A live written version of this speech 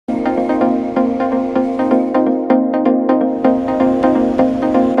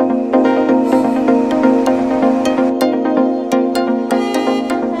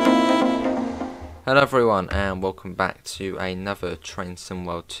Hello everyone and welcome back to another Train Sim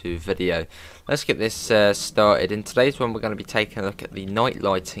World 2 video. Let's get this started. In today's one we're going to be taking a look at the night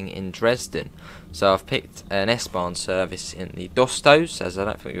lighting in Dresden. So I've picked an S-Bahn service in the Dostos, as I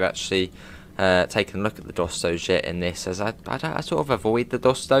don't think we've actually taken a look at the Dostos yet in this, as I sort of avoid the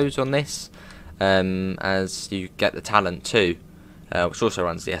Dostos on this, as you get the talent too, which also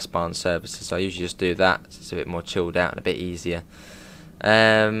runs the S-Bahn services, so I usually just do that. It's a bit more chilled out and a bit easier.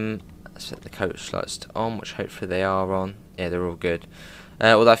 Set the coach lights on, which hopefully they are on. Yeah, they're all good.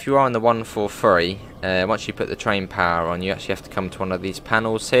 Although if you are on the 143, once you put the train power on, you actually have to come to one of these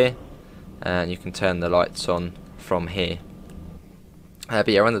panels here, and you can turn the lights on from here. But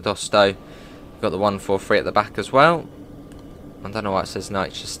yeah, we're on the Dosto. We've got the 143 at the back as well. I don't know why it says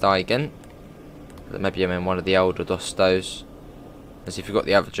Steigen. Maybe I'm in one of the older Dostos, as if you've got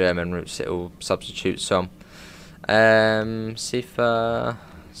the other German routes, it will substitute some.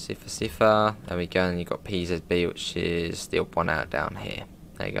 Sifa, there we go, and you've got PZB, which is the odd one out down here.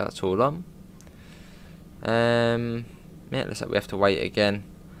 There you go, that's all on. Yeah, looks like we have to wait again.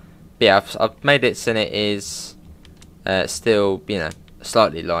 But yeah, I've made it so it is still, you know,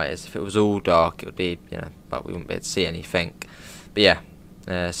 slightly light, as if it was all dark, it would be, you know, but we wouldn't be able to see anything. But yeah,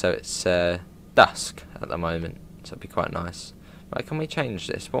 so it's dusk at the moment, so it'd be quite nice. Right, can we change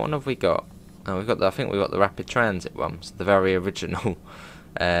this? What one have we got? Oh, we've got I think we've got the rapid transit one, so the very original.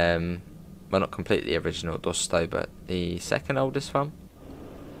 Well, not completely original Dosto, but the second oldest one.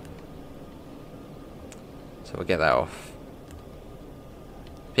 So we'll get that off.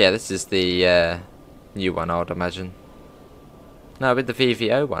 But yeah, this is the new one, I would imagine. No, with the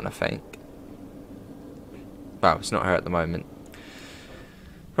VVO one, I think. Well, it's not here at the moment.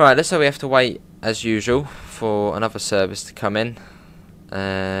 Right, let's say we have to wait, as usual, for another service to come in.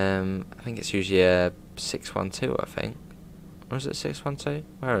 I think it's usually a 612, I think. Or is it 612?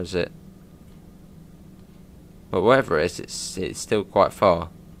 Where is it? Well, wherever it is, it's still quite far.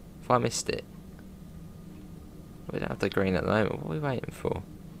 If I missed it. We don't have the green at the moment. What are we waiting for?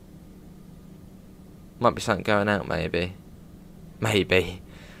 Might be something going out, maybe. Maybe.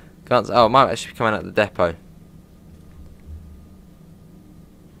 Can't. Oh, it might actually be coming out of the depot.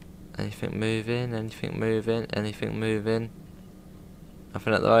 Anything moving? Anything moving? Anything moving?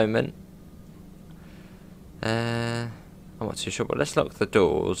 Nothing at the moment. I'm not too sure, but let's lock the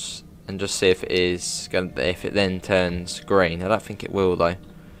doors and just see if it is if it then turns green. I don't think it will though,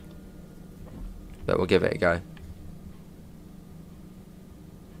 but we'll give it a go.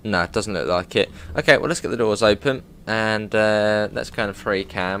 No, it doesn't look like it. Okay, well let's get the doors open and let's go in free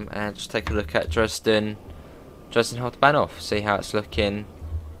cam and just take a look at Dresden Hauptbahnhof. See how it's looking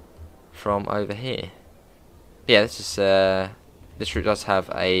from over here. Yeah, this route does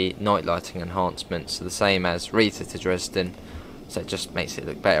have a night lighting enhancement, so the same as Rita to Dresden, so it just makes it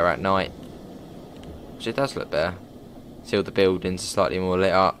look better at night. Which it does look better. See, all the buildings are slightly more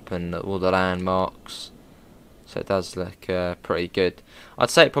lit up and all the landmarks, so it does look pretty good. I'd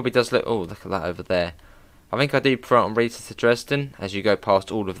say it probably does look. Oh, look at that over there. I think I do prefer it on Rita to Dresden, as you go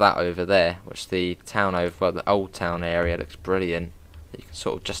past all of that over there, which the town over, well, the old town area looks brilliant. You can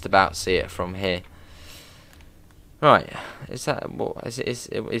sort of just about see it from here. Right, is that what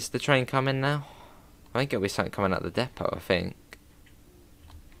is the train coming now? I think it'll be something coming out the depot, I think.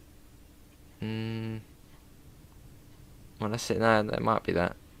 Well, that's it. No, there might be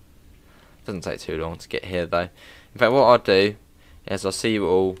that. Doesn't take too long to get here though. In fact, what I'll do is I'll see you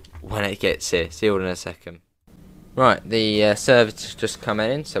all when it gets here. See you all in a second. Right, the service is just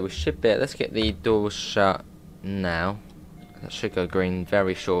coming in, so we should be. Let's get the doors shut now. That should go green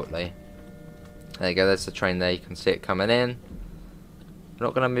very shortly. There you go, there's the train there, you can see it coming in. We're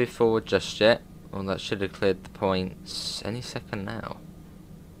not going to move forward just yet. Well, that should have cleared the points any second now.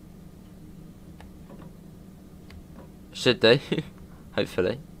 Should do,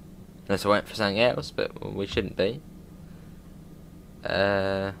 hopefully. Unless I wait for something else, but we shouldn't be.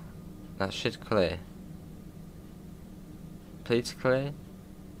 That should clear. Please clear.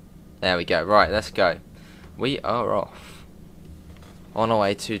 There we go, right, let's go. We are off. On our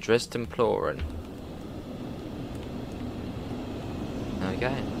way to Dresden Ploren. There we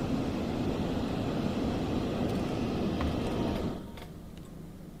go.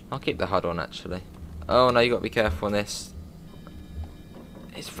 I'll keep the HUD on actually. Oh no, you got to be careful on this.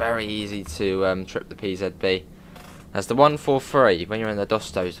 It's very easy to trip the PZB. As the 143, when you're in the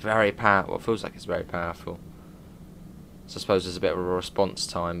Dosto, is very powerful. It feels like it's very powerful. So I suppose there's a bit of a response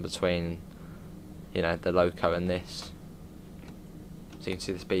time between, you know, the loco and this. So you can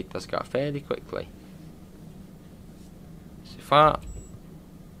see the speed does go up fairly quickly. So far.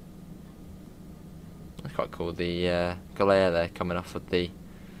 That's quite cool, the glare there coming off of the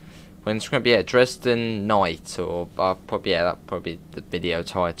When it's going to be a Dresden night, or probably that probably the video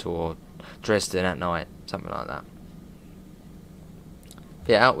title, or Dresden at night, something like that. But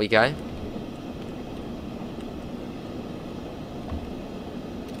yeah, out we go.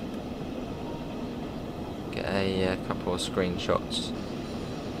 Get a couple of screenshots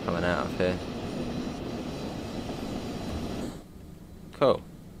coming out of here. Cool.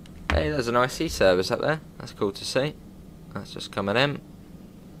 Hey, there's an IC service up there. That's cool to see. That's just coming in.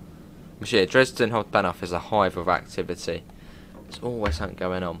 But yeah, Dresden Hauptbahnhof is a hive of activity. There's always something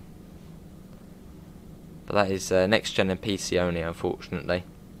going on. But that is next gen and PC only, unfortunately.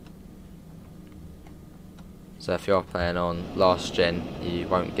 So if you're playing on last gen, you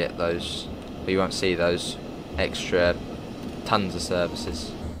won't get those. You won't see those extra tons of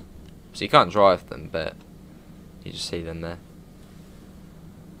services. So you can't drive them, but you just see them there.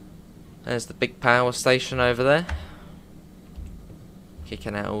 There's the big power station over there,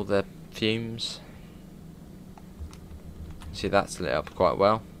 kicking out all the fumes. See, that's lit up quite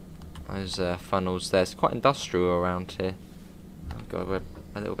well. Those funnels there. It's quite industrial around here. Oh god, we're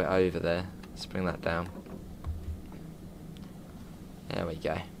a little bit over there. Let's bring that down. There we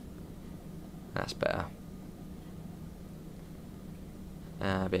go. That's better.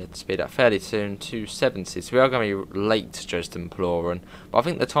 Be able to speed up fairly soon to 70. So we are going to be late to Dresden Ploren, but I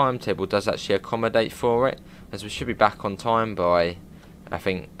think the timetable does actually accommodate for it, as we should be back on time by, I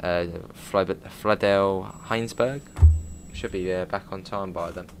think, Fladel Heinsberg. Should be back on time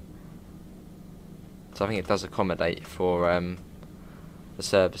by then. So I think it does accommodate for the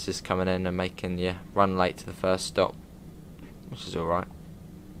services coming in and making you run late to the first stop, which is alright.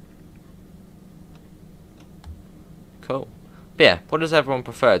 Cool. But yeah, what does everyone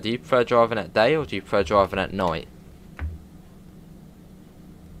prefer? Do you prefer driving at day or do you prefer driving at night?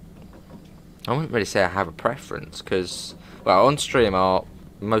 I wouldn't really say I have a preference, because, well, on stream I'll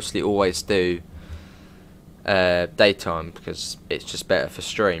mostly always do daytime, because it's just better for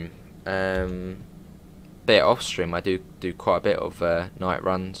stream. But yeah, off stream I do quite a bit of night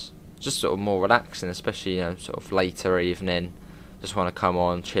runs. Just sort of more relaxing, especially, you know, sort of later evening. Just want to come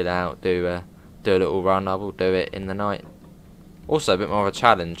on, chill out, do a little run. I will do it in the night. Also a bit more of a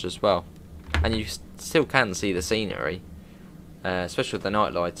challenge as well, and you still can see the scenery, especially with the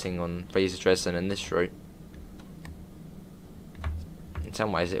night lighting on Friese Dresden and this route. In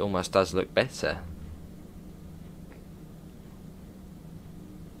some ways it almost does look better.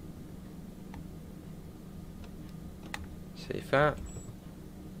 See that?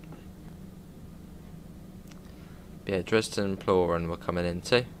 Yeah, Dresden Ploren we're coming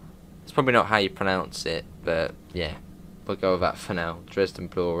into. It's probably not how you pronounce it, but yeah. We'll go with that for now. Dresden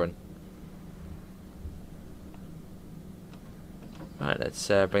Ploren. Right, let's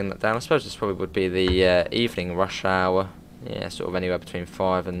bring that down. I suppose this probably would be the evening rush hour. Yeah, sort of anywhere between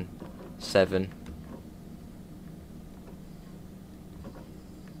 5 and 7.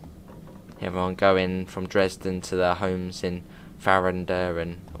 Everyone going from Dresden to their homes in Faranda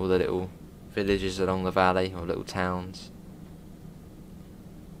and all the little villages along the valley, or little towns.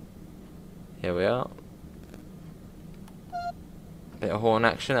 Here we are. Bit of horn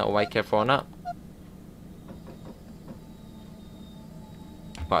action, that'll wake everyone up.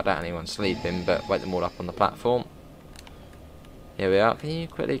 Well, I doubt anyone's sleeping, but wake them all up on the platform. Here we are. Can you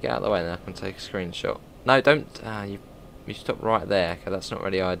quickly get out of the way and I can take a screenshot? No, don't. You stop right there. Okay, that's not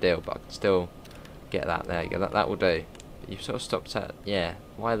really ideal, but I can still get that. There you go. That will do. But you've sort of stopped at. Yeah.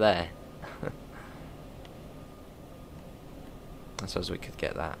 Why there? I suppose we could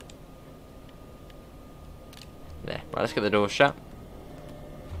get that. There. Right, let's get the door shut.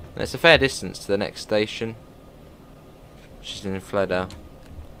 And it's a fair distance to the next station, which is in Fladel.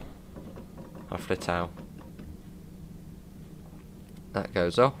 Or Flatau. That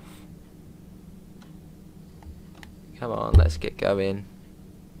goes off. Come on, let's get going.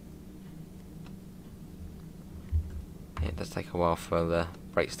 Yeah, it does take a while for the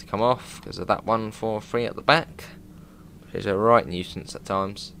brakes to come off because of that 143 at the back, which is a right nuisance at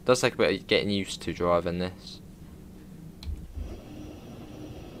times. It does take a bit of getting used to driving this.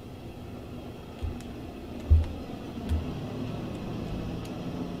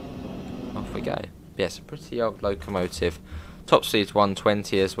 Off we go. Yeah, it's a pretty old locomotive. Top speed's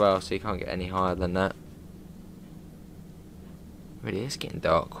 120 as well, so you can't get any higher than that. Really is getting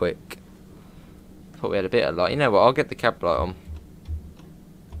dark quick. Thought we had a bit of light. You know what? I'll get the cab light on.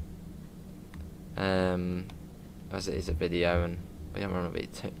 As it is a video, and we don't want to be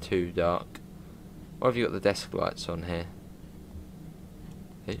too dark. Or have you got the desk lights on here?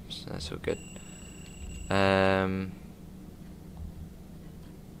 Oops, that's all good.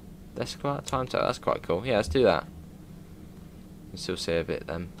 Desk light time tell. That's quite cool. Yeah, let's do that. You can still see a bit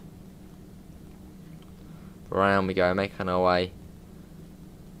then. Round we go, making our way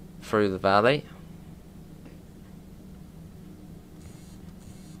through the valley.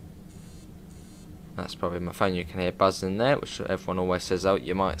 That's probably my phone. You can hear buzzing there, which everyone always says, "Oh,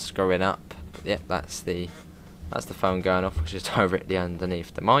 you might screw it up." But yep, that's the phone going off, which is directly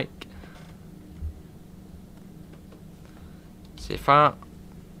underneath the mic. See far.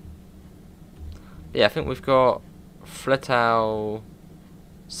 Yeah, I think we've got Flitau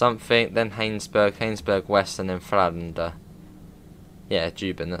something, then Heinsberg West, and then Fralander. Yeah,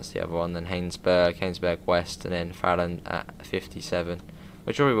 Juben, that's the other one. Then Heinsberg West, and then Fralander at 57.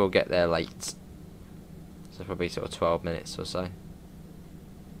 Which probably will get there late. So probably sort of 12 minutes or so.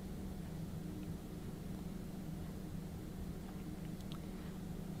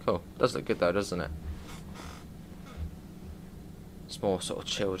 Cool. Does look good though, doesn't it? It's more sort of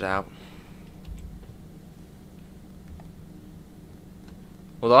chilled out.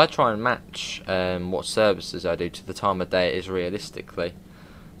 Although I try and match what services I do to the time of day it is realistically.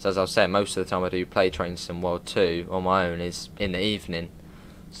 So as I was saying, most of the time I do play Train Sim World 2 on my own is in the evening.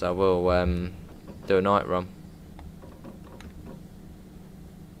 So I will do a night run.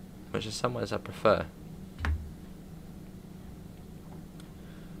 Which in some ways I prefer.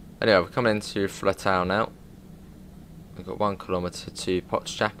 Anyway, we're coming into Flitau now. We've got 1 kilometre to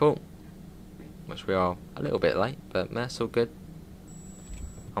Potchapel, which we are a little bit late, but that's all good.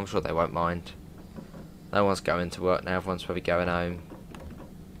 I'm sure they won't mind. No one's going to work now, everyone's probably going home.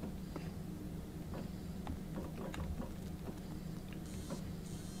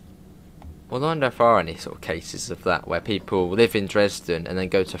 Well, I wonder if there are any sort of cases of that, where people live in Dresden and then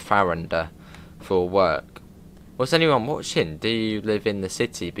go to Faranda for work. Was anyone watching? Do you live in the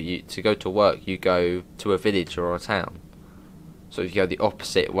city, but to go to work you go to a village or a town? So you go the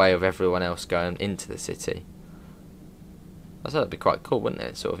opposite way of everyone else going into the city. I thought that'd be quite cool, wouldn't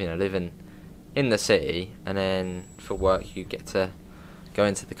it? Sort of, you know, living in the city, and then for work you get to go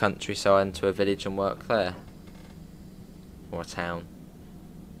into the countryside, into a village and work there. Or a town.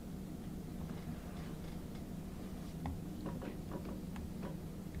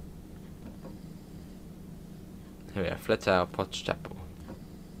 Here we are, Flitau, Potchapel.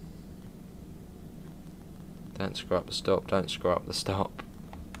 Don't screw up the stop, don't screw up the stop.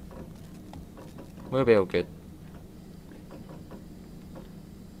 We'll be all good.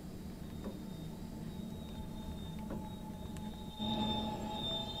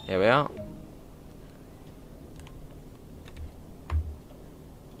 Here we are.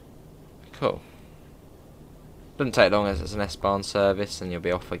 Cool. Doesn't take long as it's an S-Bahn service and you'll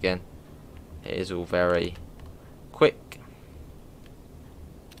be off again. It is all very quick.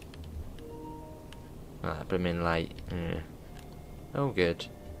 Ah, blooming late. Yeah. All good.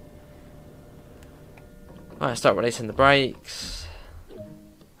 Right, start releasing the brakes.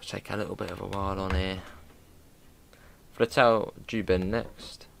 Take a little bit of a while on here. Flitau Juben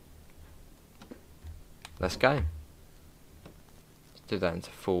next. Let's go. Let's do that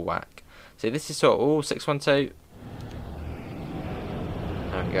into full whack. See, this is sort of all 612.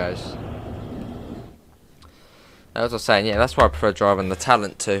 There it goes. As I was saying, yeah, that's why I prefer driving the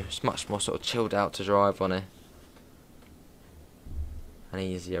Talent 2. It's much more sort of chilled out to drive on it. And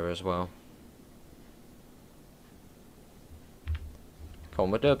easier as well. Come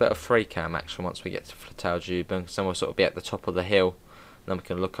on, we'll do a bit of free cam action once we get to Flitau Juben. So we'll sort of be at the top of the hill. And then we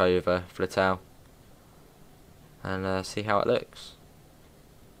can look over Flitau. And see how it looks.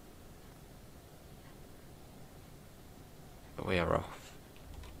 But we are off.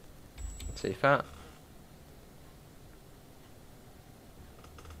 See that?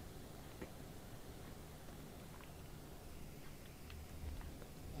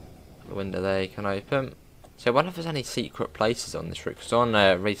 The window there you can open. So I wonder if there's any secret places on this route. Because on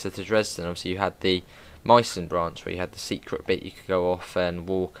Rita to Dresden, obviously you had the Meissen branch where you had the secret bit you could go off and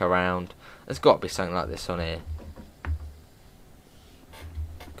walk around. There's got to be something like this on here.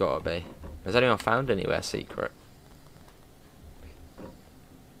 Got to be. Has anyone found anywhere secret?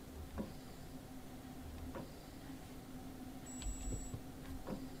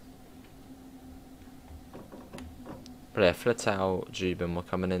 But yeah, Flitau Juben we're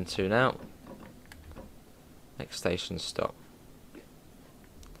coming into now. Next station stop.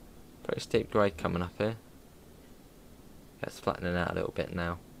 Pretty steep grade coming up here. Yeah, it's flattening out a little bit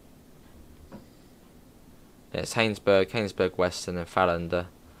now. Yeah, it's Heinsberg West, and then Fralander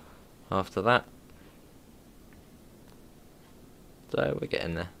after that. So we're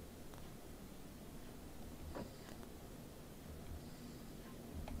getting there.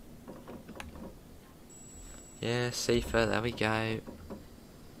 Yeah, Sifa, there we go.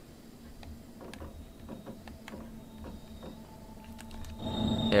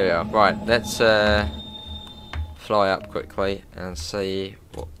 Here we are. Right, let's fly up quickly and see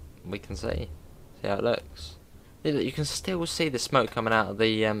what we can see. See how it looks. You can still see the smoke coming out of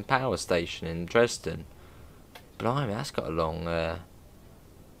the power station in Dresden. Blimey, that's got a long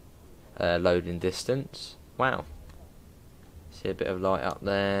loading distance. Wow. See a bit of light up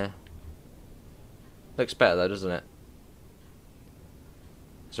there. Looks better though, doesn't it?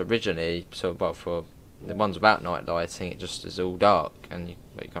 So originally, for the ones without night lighting, it just is all dark, and you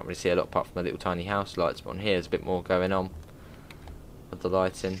can't really see a lot apart from the little tiny house lights. But on here, there's a bit more going on with the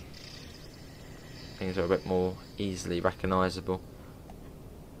lighting. Things are a bit more easily recognisable.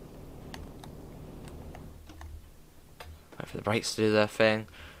 Wait for the brakes to do their thing.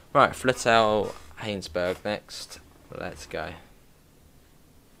 Right, Flittel Heinsberg next. Let's go.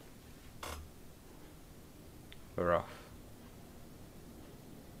 We're off.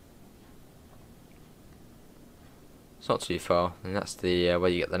 It's not too far, and that's the where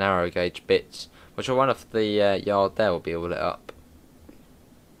you get the narrow gauge bits, which are one of the yard there will be all lit up.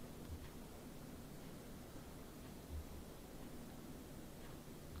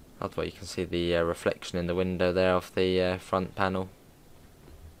 That's where you can see the reflection in the window there of the front panel.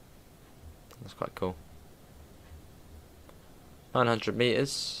 That's quite cool. 900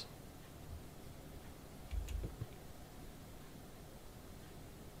 meters.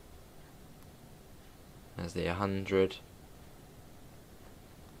 There's the 100.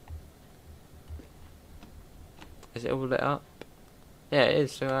 Is it all lit up? Yeah, it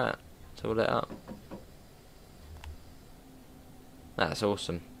is. Look at that. It's all lit up. That's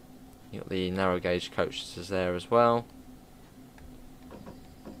awesome. You got the narrow gauge coaches there as well.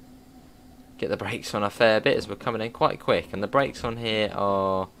 Get the brakes on a fair bit as we're coming in quite quick, and the brakes on here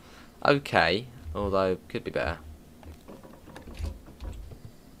are okay, although could be better.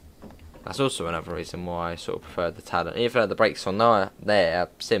 That's also another reason why I sort of prefer the Talon. Even though the brakes on there are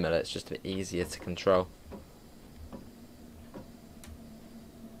similar, it's just a bit easier to control.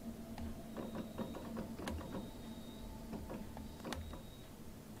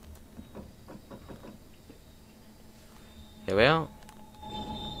 Here we are.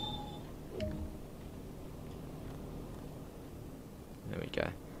 There we go.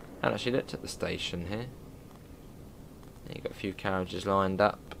 I haven't actually looked at the station here. You've got a few carriages lined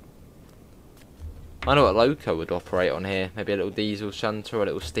up. I know what loco would operate on here. Maybe a little diesel shunter or a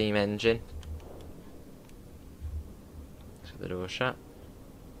little steam engine. So the door shut.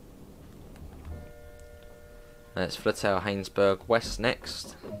 Let's Flittel Heinsberg West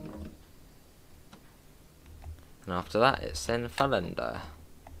next. And after that it's then Fallender.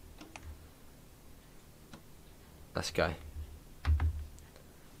 Let's go.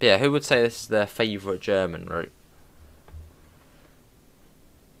 But yeah, who would say this is their favourite German route?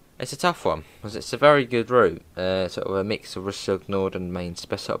 It's a tough one, because it's a very good route, sort of a mix of Richtung Nord and Main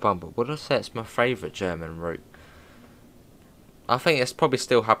Spessartbahn, but would I say it's my favourite German route? I think it's probably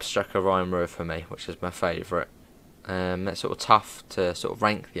still Hauptstrecke Rhine-Ruhr for me, which is my favourite. It's sort of tough to sort of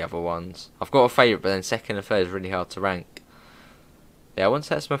rank the other ones. I've got a favourite, but then second and third is really hard to rank. Yeah, I wouldn't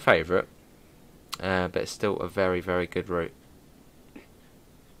say it's my favourite, but it's still a very, very good route.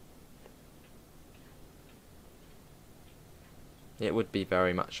 It would be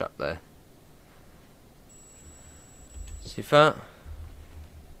very much up there. Super.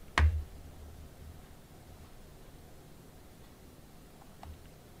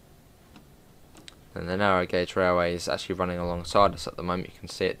 And the narrow gauge railway is actually running alongside us at the moment. You can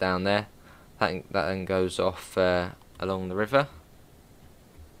see it down there. That then goes off along the river.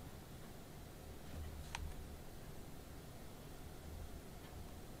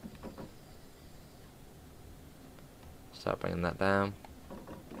 Start bringing that down.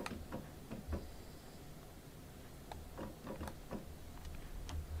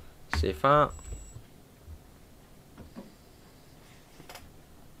 See far.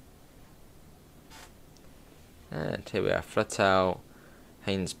 And here we are, Flittel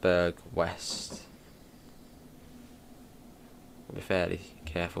Heinsberg West. We'll be fairly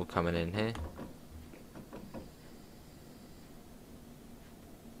careful coming in here.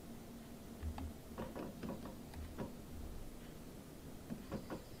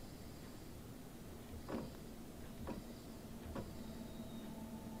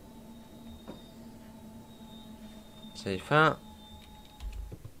 See that?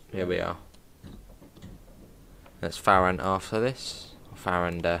 Here we are. That's Farrand after this. Or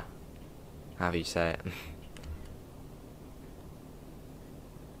Farrand, how do you say it?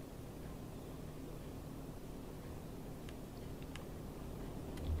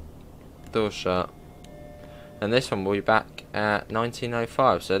 Door shut. And this one will be back at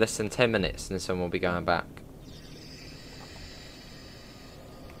 1905, so less than 10 minutes, and this one will be going back.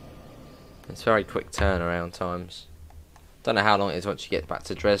 It's very quick turnaround times. Don't know how long it is once you get back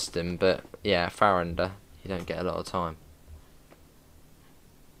to Dresden, but yeah, Faranda, you don't get a lot of time.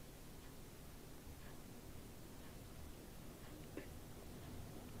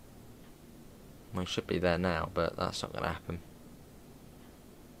 We should be there now, but that's not going to happen.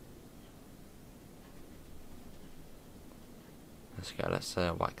 Let's go, let's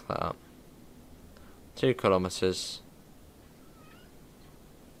whack that up. 2 kilometres.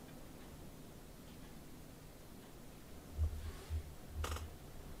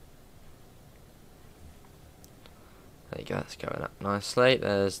 There you go, that's going up nicely.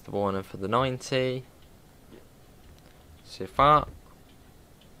 There's the warning for the 90. See far.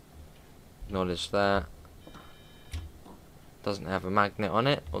 Acknowledge that. Doesn't have a magnet on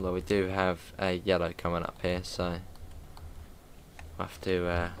it, although we do have a yellow coming up here, so I'll have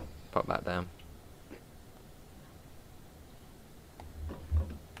to pop that down.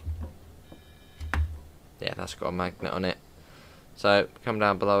 Yeah, that's got a magnet on it. So come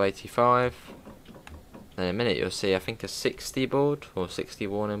down below 85. In a minute you'll see, I think, a 60 board or 60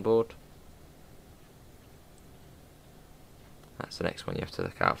 warning board. That's the next one you have to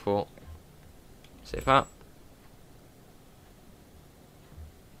look out for. See that.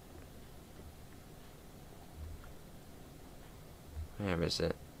 Where is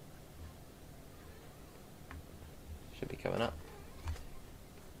it? Should be coming up.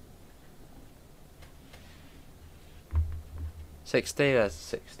 There's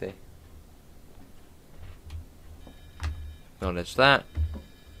 60. Acknowledge that.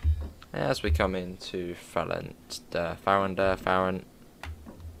 As we come into Faranda,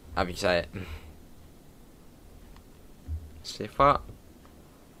 how do you say it? See what?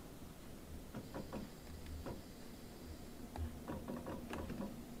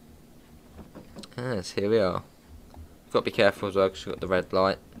 Yes, here we are. Got to be careful as well because you've got the red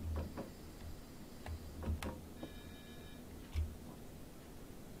light.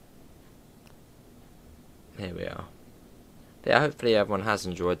 Here we are. Yeah, hopefully everyone has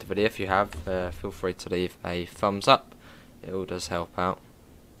enjoyed the video. If you have, feel free to leave a thumbs up. It all does help out.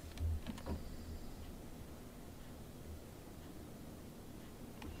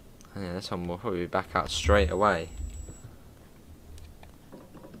 And yeah, this one will probably be back out straight away.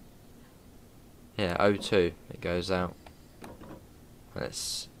 Yeah, 02 it goes out. And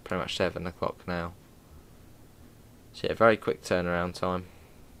it's pretty much 7 o'clock now. So yeah, very quick turnaround time.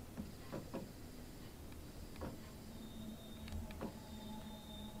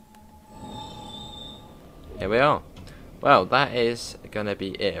 Here we are. Well, that is going to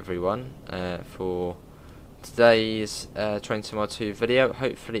be it, everyone, for today's Train Sim 2 video.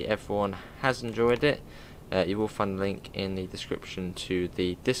 Hopefully everyone has enjoyed it. You will find a link in the description to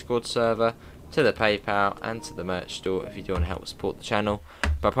the Discord server, to the PayPal, and to the merch store if you do want to help support the channel.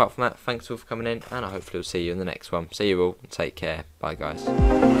 But apart from that, thanks all for coming in, and I hopefully will see you in the next one. See you all, and take care. Bye, guys.